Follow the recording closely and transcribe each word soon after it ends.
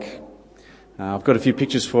I've got a few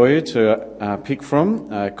pictures for you to pick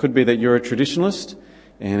from. It could be that you're a traditionalist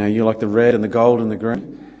and you like the red and the gold and the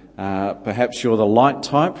green. Perhaps you're the light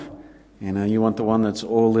type and you want the one that's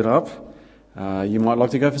all lit up. You might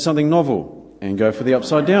like to go for something novel and go for the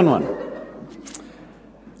upside down one.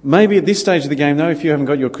 Maybe at this stage of the game, though, if you haven't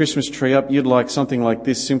got your Christmas tree up, you'd like something like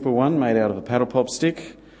this simple one made out of a paddle pop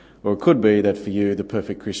stick. Or it could be that for you, the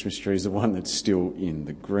perfect Christmas tree is the one that's still in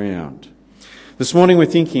the ground. This morning we're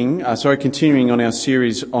continuing on our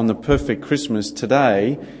series on the perfect Christmas.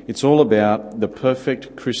 Today, it's all about the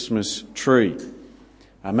perfect Christmas tree.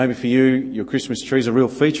 Maybe for you, your Christmas tree is a real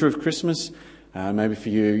feature of Christmas. Maybe for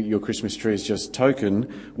you, your Christmas tree is just token.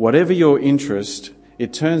 Whatever your interest,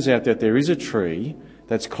 it turns out that there is a tree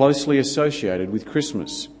that's closely associated with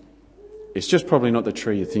Christmas. It's just probably not the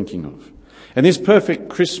tree you're thinking of. And this perfect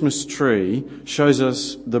Christmas tree shows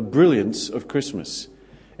us the brilliance of Christmas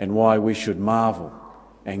and why we should marvel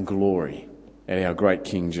and glory at our great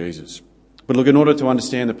King Jesus. But look, in order to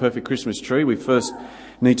understand the perfect Christmas tree, we first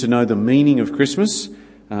need to know the meaning of Christmas.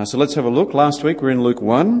 So let's have a look. Last week we were in Luke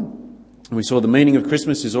 1. We saw the meaning of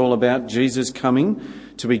Christmas is all about Jesus coming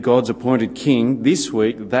to be God's appointed King. This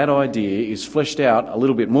week, that idea is fleshed out a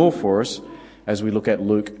little bit more for us as we look at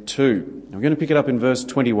Luke 2. Now, we're going to pick it up in verse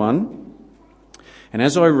 21. And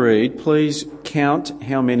as I read, please count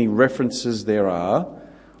how many references there are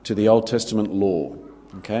to the Old Testament law.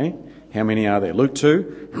 Okay? How many are there? Luke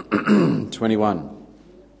 2, 21.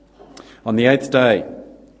 On the 8th day,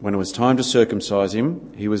 when it was time to circumcise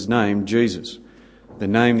him, he was named Jesus, the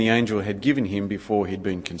name the angel had given him before he'd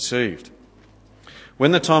been conceived.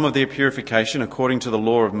 When the time of their purification, according to the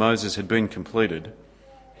law of Moses, had been completed,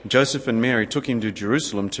 Joseph and Mary took him to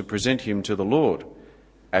Jerusalem to present him to the Lord.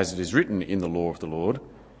 As it is written in the law of the Lord,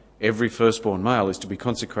 every firstborn male is to be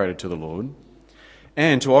consecrated to the Lord,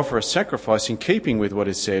 and to offer a sacrifice in keeping with what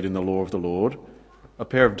is said in the law of the Lord, a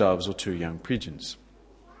pair of doves or 2 young pigeons.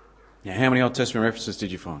 Now, how many Old Testament references did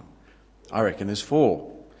you find? I reckon there's 4.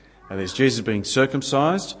 There's Jesus being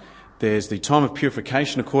circumcised, there's the time of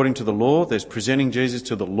purification according to the law, there's presenting Jesus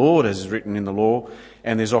to the Lord as is written in the law,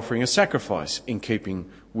 and there's offering a sacrifice in keeping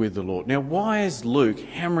with the Lord. Now, why is Luke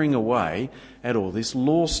hammering away at all this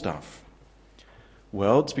law stuff?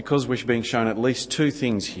 Well, it's because we're being shown at least 2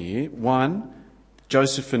 things here. One,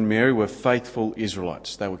 Joseph and Mary were faithful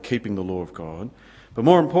Israelites. They were keeping the law of God. But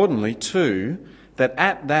more importantly, 2, that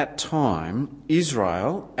at that time,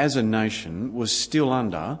 Israel as a nation was still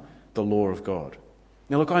under the law of God.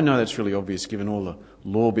 Now look, I know that's really obvious given all the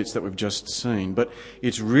law bits that we've just seen, but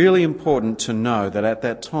it's really important to know that at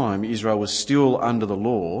that time Israel was still under the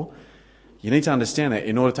law. You need to understand that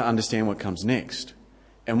in order to understand what comes next.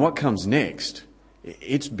 And what comes next,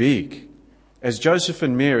 it's big. As Joseph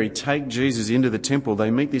and Mary take Jesus into the temple,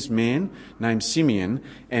 they meet this man named Simeon,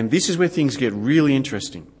 and this is where things get really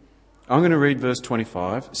interesting. I'm going to read verse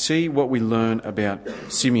 25, see what we learn about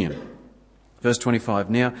Simeon. Verse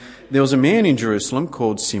 25, now there was a man in Jerusalem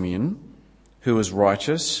called Simeon who was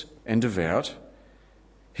righteous and devout.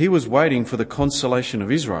 He was waiting for the consolation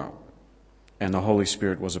of Israel, and the Holy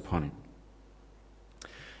Spirit was upon him.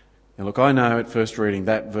 Now look, I know at first reading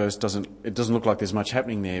that verse doesn't look like there's much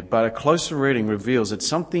happening there, but a closer reading reveals that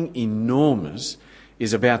something enormous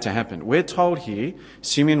is about to happen. We're told here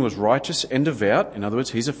Simeon was righteous and devout. In other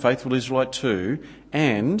words, he's a faithful Israelite too,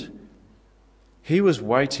 and he was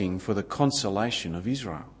waiting for the consolation of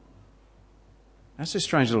Israel. That's a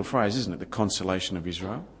strange little phrase, isn't it? The consolation of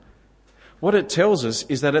Israel. What it tells us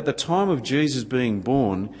is that at the time of Jesus being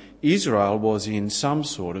born, Israel was in some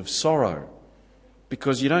sort of sorrow.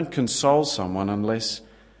 Because you don't console someone unless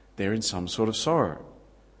they're in some sort of sorrow.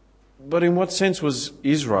 But in what sense was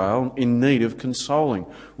Israel in need of consoling?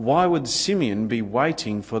 Why would Simeon be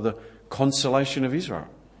waiting for the consolation of Israel?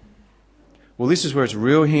 Well, this is where it's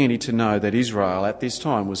real handy to know that Israel at this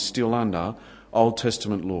time was still under Old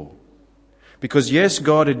Testament law. Because yes,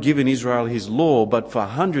 God had given Israel his law, but for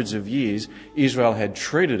hundreds of years, Israel had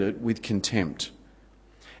treated it with contempt.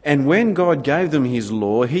 And when God gave them his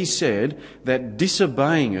law, he said that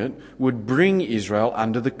disobeying it would bring Israel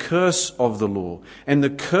under the curse of the law. And the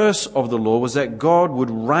curse of the law was that God would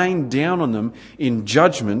rain down on them in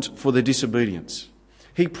judgment for their disobedience.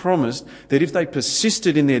 He promised that if they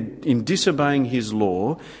persisted in disobeying his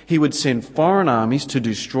law, he would send foreign armies to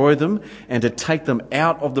destroy them and to take them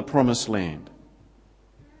out of the promised land.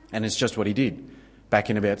 And it's just what he did back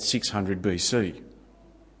in about 600 BC.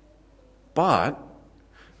 But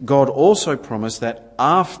God also promised that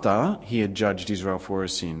after he had judged Israel for her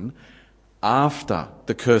sin, after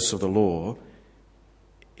the curse of the law,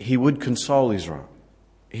 he would console Israel.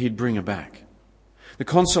 He'd bring her back. The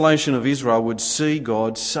consolation of Israel would see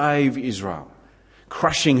God save Israel,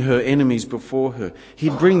 crushing her enemies before her.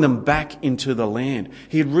 He'd bring them back into the land.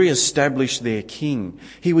 He'd re-establish their king.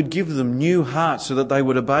 He would give them new hearts so that they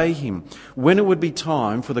would obey him. When it would be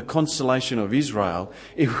time for the consolation of Israel,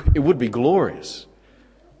 it would be glorious.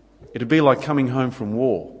 It'd be like coming home from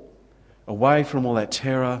war, away from all that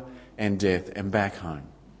terror and death, and back home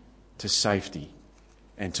to safety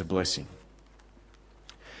and to blessing.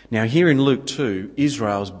 Now here in Luke 2,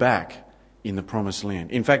 Israel's back in the promised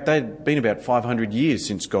land. In fact, they'd been about 500 years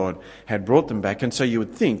since God had brought them back, and so you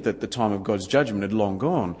would think that the time of God's judgment had long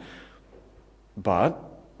gone. But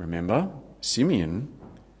remember, Simeon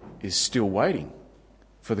is still waiting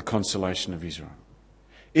for the consolation of Israel.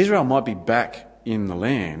 Israel might be back in the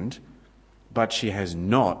land, but she has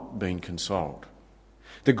not been consoled.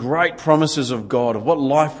 The great promises of God, of what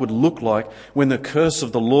life would look like when the curse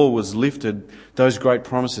of the law was lifted, those great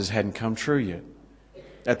promises hadn't come true yet.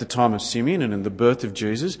 At the time of Simeon and in the birth of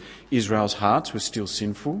Jesus, Israel's hearts were still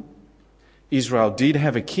sinful. Israel did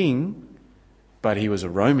have a king, but he was a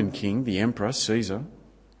Roman king, the emperor, Caesar.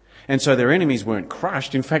 And so their enemies weren't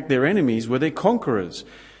crushed. In fact, their enemies were their conquerors.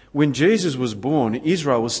 When Jesus was born,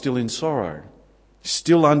 Israel was still in sorrow,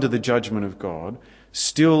 still under the judgment of God,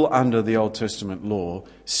 still under the Old Testament law,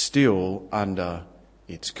 still under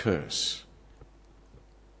its curse.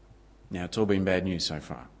 Now, it's all been bad news so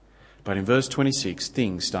far. But in verse 26,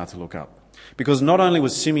 things start to look up. Because not only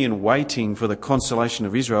was Simeon waiting for the consolation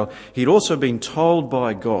of Israel, he'd also been told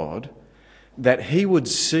by God that he would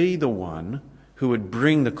see the one who would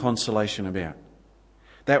bring the consolation about.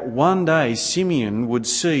 That one day Simeon would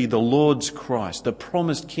see the Lord's Christ, the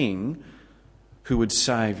promised King, who would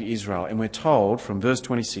save Israel. And we're told from verse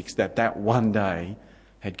 26 that one day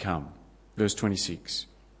had come. Verse 26.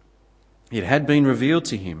 It had been revealed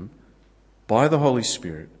to him by the Holy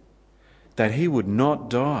Spirit that he would not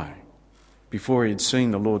die before he had seen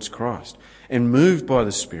the Lord's Christ. And moved by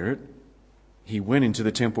the Spirit, he went into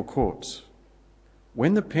the temple courts.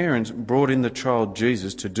 When the parents brought in the child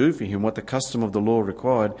Jesus to do for him what the custom of the law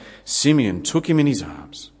required, Simeon took him in his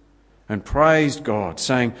arms and praised God,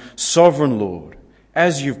 saying, "Sovereign Lord,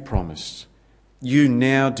 as you've promised, you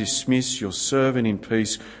now dismiss your servant in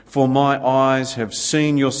peace, for my eyes have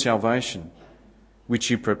seen your salvation, which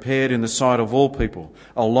you prepared in the sight of all people,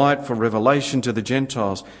 a light for revelation to the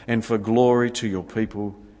Gentiles and for glory to your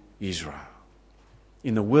people Israel."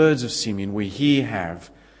 In the words of Simeon, we here have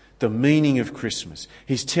the meaning of Christmas.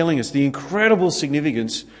 He's telling us the incredible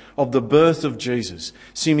significance of the birth of Jesus.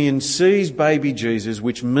 Simeon sees baby Jesus,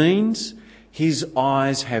 which means his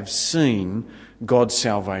eyes have seen God's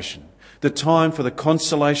salvation. The time for the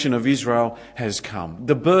consolation of Israel has come.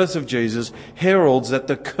 The birth of Jesus heralds that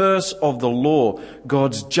the curse of the law,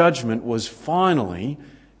 God's judgment, was finally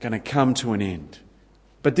going to come to an end.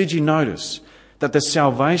 But did you notice that the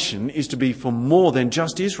salvation is to be for more than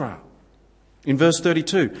just Israel? In verse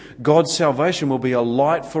 32, God's salvation will be a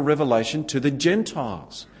light for revelation to the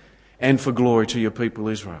Gentiles and for glory to your people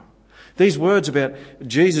Israel. These words about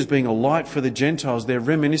Jesus being a light for the Gentiles, they're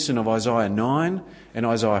reminiscent of Isaiah 9 and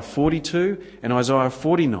Isaiah 42 and Isaiah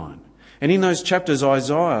 49. And in those chapters,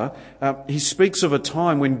 Isaiah, he speaks of a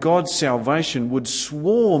time when God's salvation would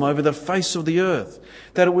swarm over the face of the earth,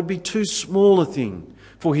 that it would be too small a thing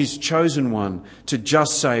for his chosen one to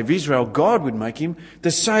just save Israel. God would make him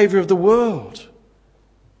the Saviour of the world.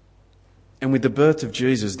 And with the birth of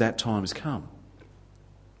Jesus, that time has come.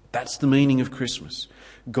 That's the meaning of Christmas.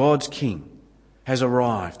 God's King has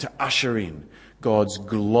arrived to usher in God's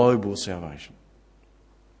global salvation.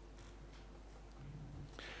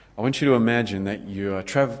 I want you to imagine that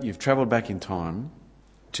you've travelled back in time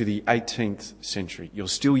to the 18th century. You're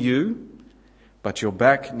still you, but you're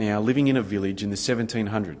back now living in a village in the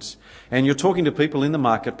 1700s. And you're talking to people in the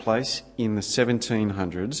marketplace in the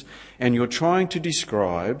 1700s, and you're trying to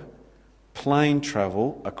describe plane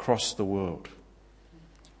travel across the world.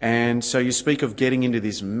 And so you speak of getting into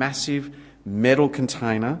this massive metal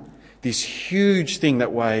container, this huge thing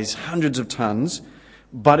that weighs hundreds of tons,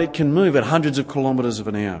 but it can move at hundreds of kilometres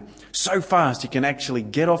an hour. So fast it can actually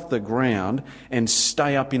get off the ground and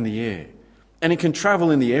stay up in the air. And it can travel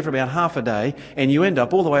in the air for about half a day, and you end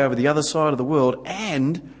up all the way over the other side of the world,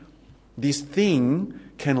 and this thing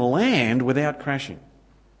can land without crashing.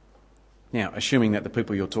 Now, assuming that the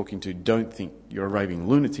people you're talking to don't think you're a raving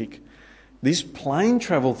lunatic, this plane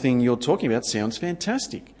travel thing you're talking about sounds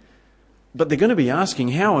fantastic. But they're going to be asking,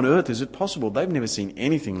 how on earth is it possible? They've never seen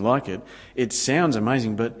anything like it. It sounds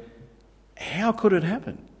amazing, but how could it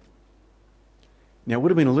happen? Now, it would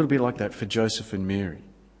have been a little bit like that for Joseph and Mary.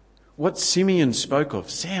 What Simeon spoke of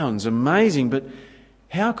sounds amazing, but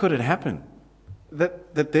how could it happen?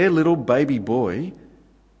 that their little baby boy,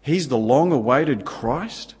 he's the long-awaited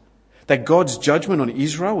Christ? That God's judgment on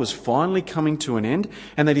Israel was finally coming to an end,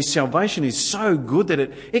 and that his salvation is so good that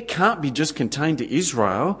it can't be just contained to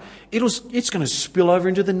Israel. It's going to spill over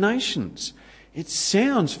into the nations. It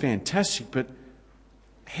sounds fantastic, but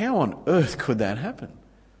how on earth could that happen?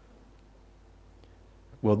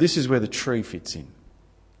 Well, this is where the tree fits in.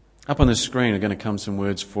 Up on the screen are going to come some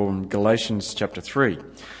words from Galatians chapter 3.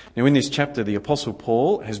 Now, in this chapter, the Apostle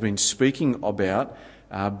Paul has been speaking about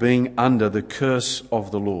being under the curse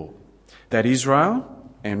of the law. That Israel,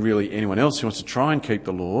 and really anyone else who wants to try and keep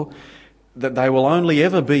the law, that they will only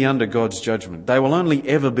ever be under God's judgment. They will only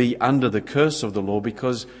ever be under the curse of the law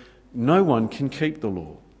because no one can keep the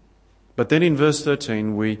law. But then in verse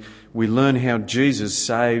 13, we learn how Jesus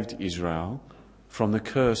saved Israel from the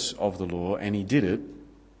curse of the law, and he did it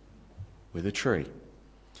with a tree.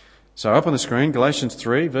 So up on the screen, Galatians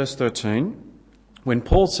 3, verse 13, when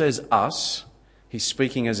Paul says us, he's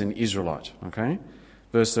speaking as an Israelite, okay?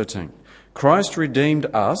 Verse 13, Christ redeemed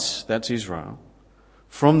us, that's Israel,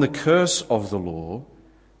 from the curse of the law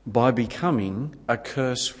by becoming a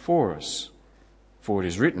curse for us. For it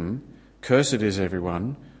is written, cursed is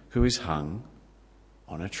everyone who is hung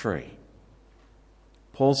on a tree.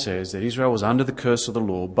 Paul says that Israel was under the curse of the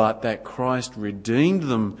law, but that Christ redeemed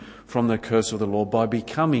them from the curse of the law by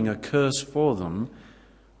becoming a curse for them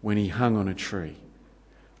when he hung on a tree.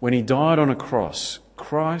 When he died on a cross,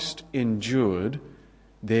 Christ endured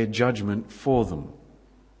their judgment for them,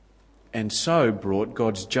 and so brought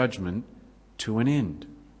God's judgment to an end.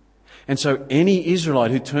 And so any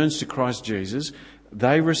Israelite who turns to Christ Jesus,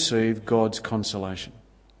 they receive God's consolation.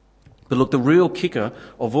 But look, the real kicker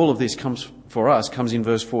of all of this comes in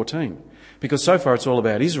verse 14. Because so far it's all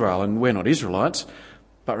about Israel, and we're not Israelites.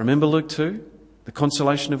 But remember Luke 2? The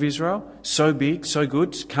consolation of Israel? So big, so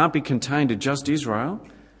good, can't be contained to just Israel.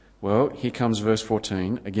 Well, here comes verse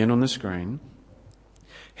 14, again on the screen.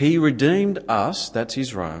 He redeemed us, that's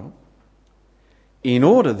Israel, in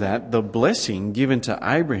order that the blessing given to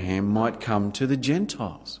Abraham might come to the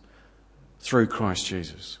Gentiles through Christ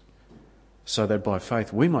Jesus, so that by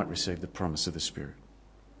faith we might receive the promise of the Spirit.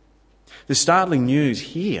 The startling news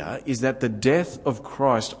here is that the death of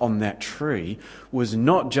Christ on that tree was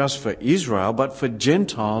not just for Israel, but for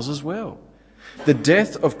Gentiles as well. The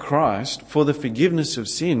death of Christ for the forgiveness of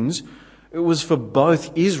sins, it was for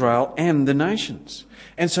both Israel and the nations.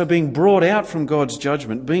 And so being brought out from God's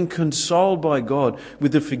judgment, being consoled by God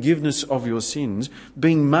with the forgiveness of your sins,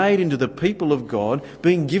 being made into the people of God,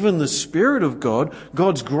 being given the Spirit of God,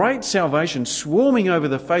 God's great salvation swarming over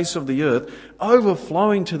the face of the earth,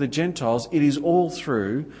 overflowing to the Gentiles, it is all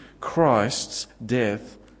through Christ's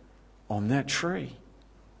death on that tree.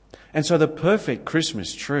 And so the perfect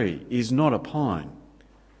Christmas tree is not a pine.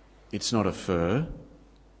 It's not a fir.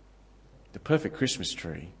 The perfect Christmas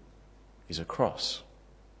tree is a cross.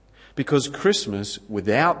 Because Christmas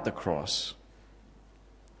without the cross,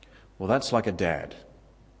 well, that's like a dad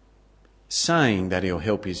saying that he'll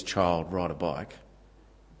help his child ride a bike,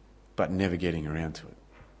 but never getting around to it.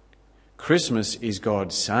 Christmas is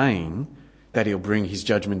God saying that he'll bring his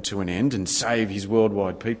judgment to an end and save his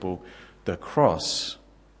worldwide people. The cross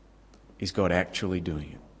is God actually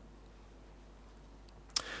doing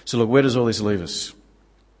it. So look, where does all this leave us?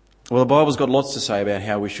 Well, the Bible's got lots to say about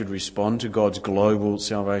how we should respond to God's global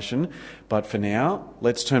salvation. But for now,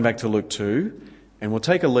 let's turn back to Luke 2 and we'll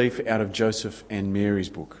take a leaf out of Joseph and Mary's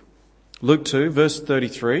book. Luke 2, verse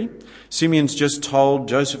 33. Simeon's just told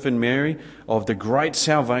Joseph and Mary of the great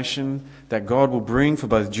salvation that God will bring for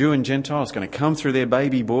both Jew and Gentile. It's going to come through their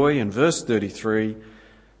baby boy. And verse 33,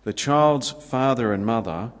 the child's father and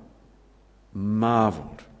mother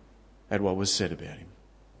marvelled at what was said about him.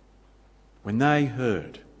 When they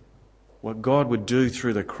heard what God would do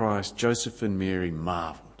through the Christ, Joseph and Mary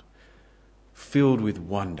marvelled, filled with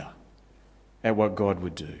wonder at what God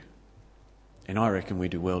would do. And I reckon we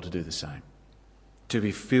do well to do the same, to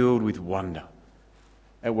be filled with wonder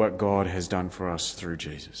at what God has done for us through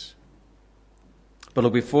Jesus. But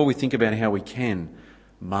look, before we think about how we can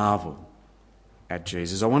marvel at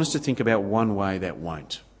Jesus, I want us to think about one way that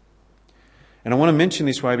won't. And I want to mention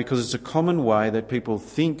this way because it's a common way that people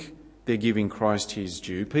think they're giving Christ his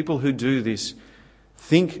due. People who do this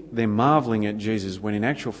think they're marvelling at Jesus when in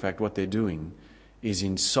actual fact what they're doing is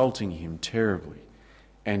insulting him terribly.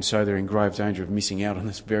 And so they're in grave danger of missing out on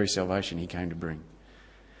this very salvation he came to bring.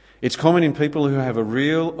 It's common in people who have a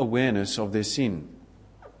real awareness of their sin.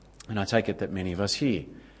 And I take it that many of us here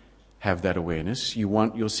have that awareness. You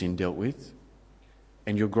want your sin dealt with.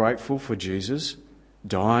 And you're grateful for Jesus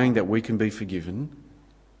dying that we can be forgiven.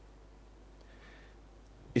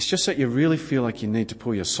 It's just that you really feel like you need to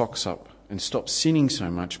pull your socks up and stop sinning so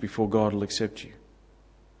much before God will accept you.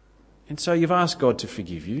 And so you've asked God to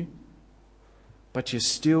forgive you, but you're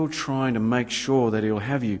still trying to make sure that He'll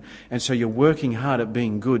have you. And so you're working hard at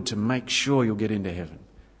being good to make sure you'll get into heaven.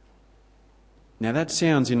 Now that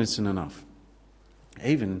sounds innocent enough,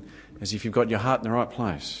 even as if you've got your heart in the right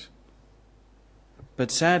place.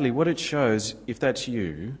 But sadly, what it shows, if that's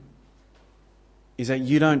you, is that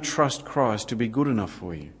you don't trust Christ to be good enough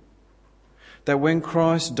for you. That when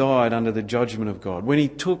Christ died under the judgment of God, when He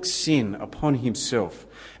took sin upon Himself,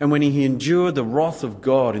 and when He endured the wrath of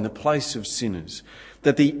God in the place of sinners,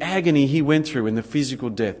 that the agony He went through in the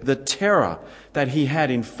physical death, the terror that He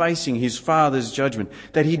had in facing His Father's judgment,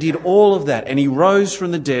 that He did all of that and He rose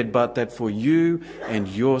from the dead, but that for you and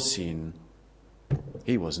your sin,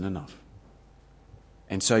 He wasn't enough.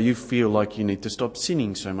 And so you feel like you need to stop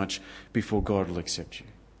sinning so much before God will accept you.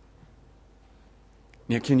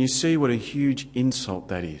 Now, can you see what a huge insult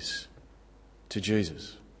that is to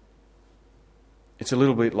Jesus? It's a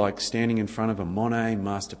little bit like standing in front of a Monet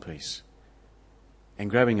masterpiece and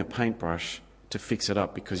grabbing a paintbrush to fix it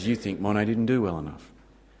up because you think Monet didn't do well enough.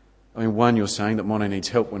 I mean, one, you're saying that Monet needs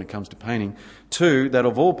help when it comes to painting. Two, that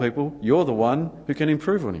of all people, you're the one who can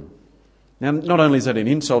improve on him. Now, not only is that an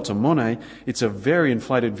insult to Monet, it's a very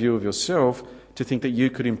inflated view of yourself to think that you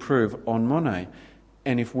could improve on Monet.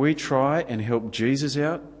 And if we try and help Jesus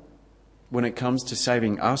out when it comes to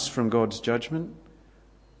saving us from God's judgment,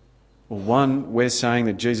 well, one, we're saying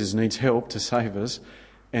that Jesus needs help to save us,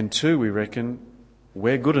 and two, we reckon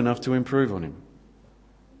we're good enough to improve on Him.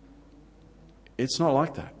 It's not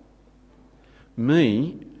like that.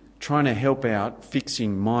 Me trying to help out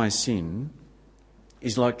fixing my sin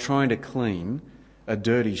is like trying to clean a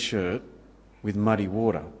dirty shirt with muddy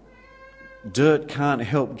water. Dirt can't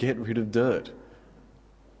help get rid of dirt.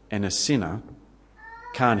 And a sinner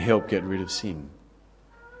can't help get rid of sin.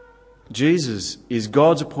 Jesus is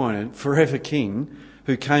God's appointed forever King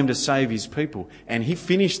who came to save His people. And He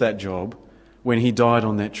finished that job when He died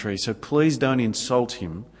on that tree. So please don't insult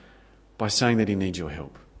Him by saying that He needs your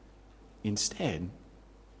help. Instead,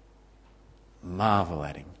 marvel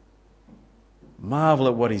at Him. Marvel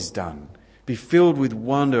at what He's done. Be filled with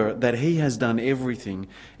wonder that He has done everything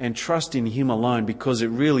and trust in Him alone, because it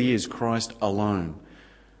really is Christ alone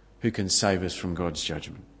who can save us from God's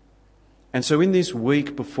judgment. And so in this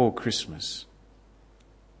week before Christmas,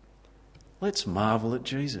 let's marvel at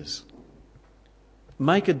Jesus.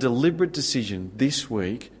 Make a deliberate decision this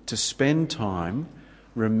week to spend time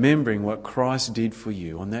remembering what Christ did for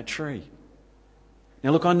you on that tree.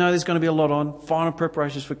 Now look, I know there's going to be a lot on. Final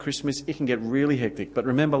preparations for Christmas, it can get really hectic. But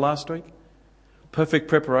remember last week? Perfect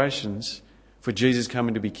preparations for Jesus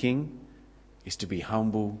coming to be King is to be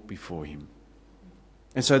humble before Him.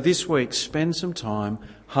 And so this week, spend some time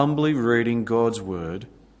humbly reading God's Word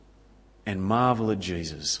and marvel at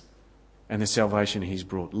Jesus and the salvation He's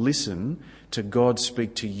brought. Listen to God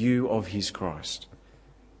speak to you of His Christ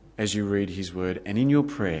as you read His Word. And in your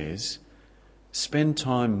prayers, spend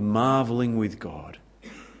time marvelling with God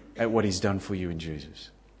at what He's done for you in Jesus.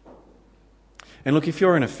 And look, if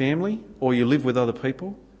you're in a family or you live with other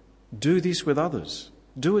people, do this with others.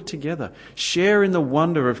 Do it together. Share in the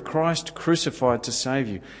wonder of Christ crucified to save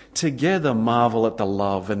you. Together marvel at the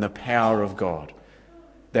love and the power of God,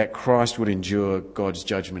 that Christ would endure God's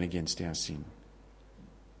judgment against our sin.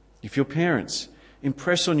 If you're parents,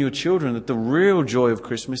 impress on your children that the real joy of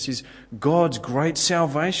Christmas is God's great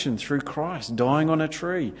salvation through Christ dying on a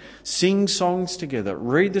tree. Sing songs together.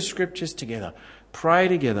 Read the scriptures together. Pray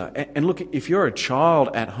together. And look, if you're a child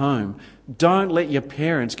at home, don't let your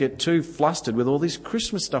parents get too flustered with all this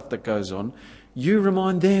Christmas stuff that goes on. You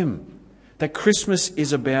remind them that Christmas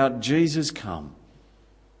is about Jesus come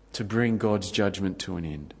to bring God's judgment to an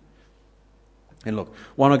end. And look,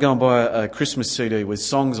 why not go and buy a Christmas CD with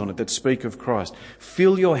songs on it that speak of Christ?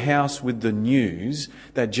 Fill your house with the news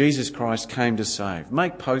that Jesus Christ came to save.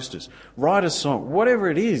 Make posters, write a song, whatever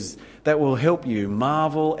it is that will help you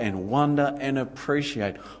marvel and wonder and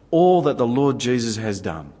appreciate all that the Lord Jesus has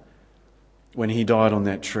done when He died on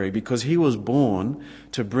that tree, because He was born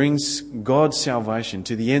to bring God's salvation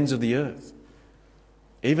to the ends of the earth,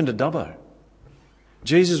 even to Dubbo.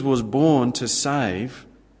 Jesus was born to save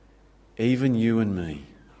even you and me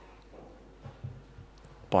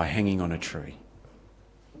by hanging on a tree.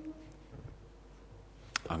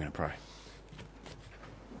 I'm going to pray.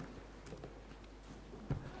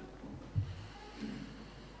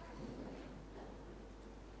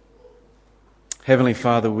 Heavenly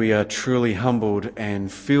Father, we are truly humbled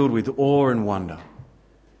and filled with awe and wonder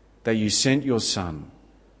that You sent Your Son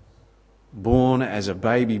born as a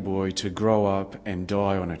baby boy to grow up and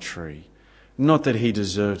die on a tree. Not that he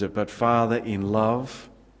deserved it, but Father, in love,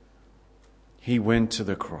 he went to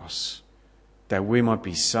the cross that we might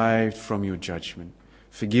be saved from your judgment,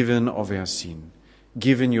 forgiven of our sin,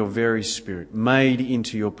 given your very Spirit, made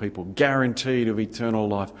into your people, guaranteed of eternal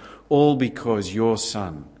life, all because your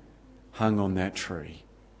Son hung on that tree.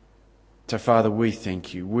 So, Father, we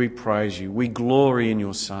thank you, we praise you, we glory in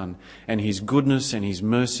your Son and his goodness and his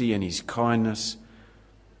mercy and his kindness.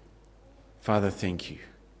 Father, thank you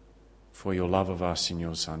for your love of us in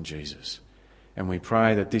your Son, Jesus. And we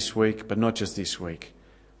pray that this week, but not just this week,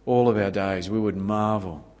 all of our days, we would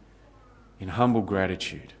marvel in humble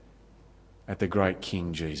gratitude at the great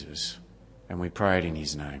King Jesus. And we pray it in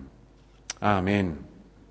his name. Amen.